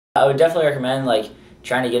I would definitely recommend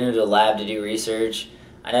trying to get into the lab to do research.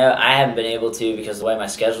 I know I haven't been able to because of the way my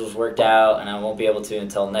schedule's worked out, and I won't be able to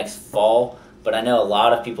until next fall. But I know a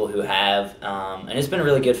lot of people who have, and it's been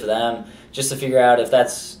really good for them just to figure out if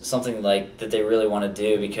that's something that they really want to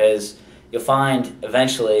do, because you'll find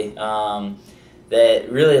eventually that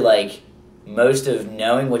really most of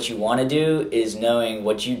knowing what you want to do is knowing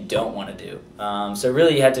what you don't want to do. So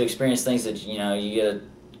really you have to experience things that you gotta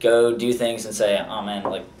go do things and say, oh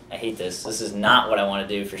man, I hate this. This is not what I want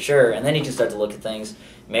to do for sure. And then you can start to look at things.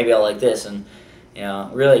 Maybe I'll like this, and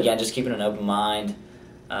really again, just keeping an open mind.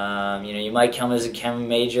 You might come as a chem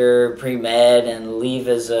major, pre-med, and leave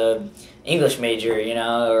as a English major,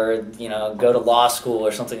 or go to law school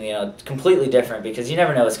or something, completely different, because you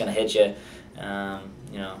never know what's going to hit you.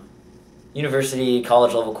 University,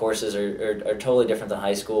 college level courses are totally different than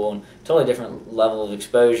high school, and totally different level of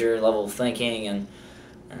exposure, level of thinking, and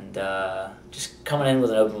just coming in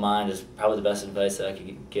with an open mind is probably the best advice that I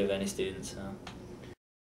could give any student. So.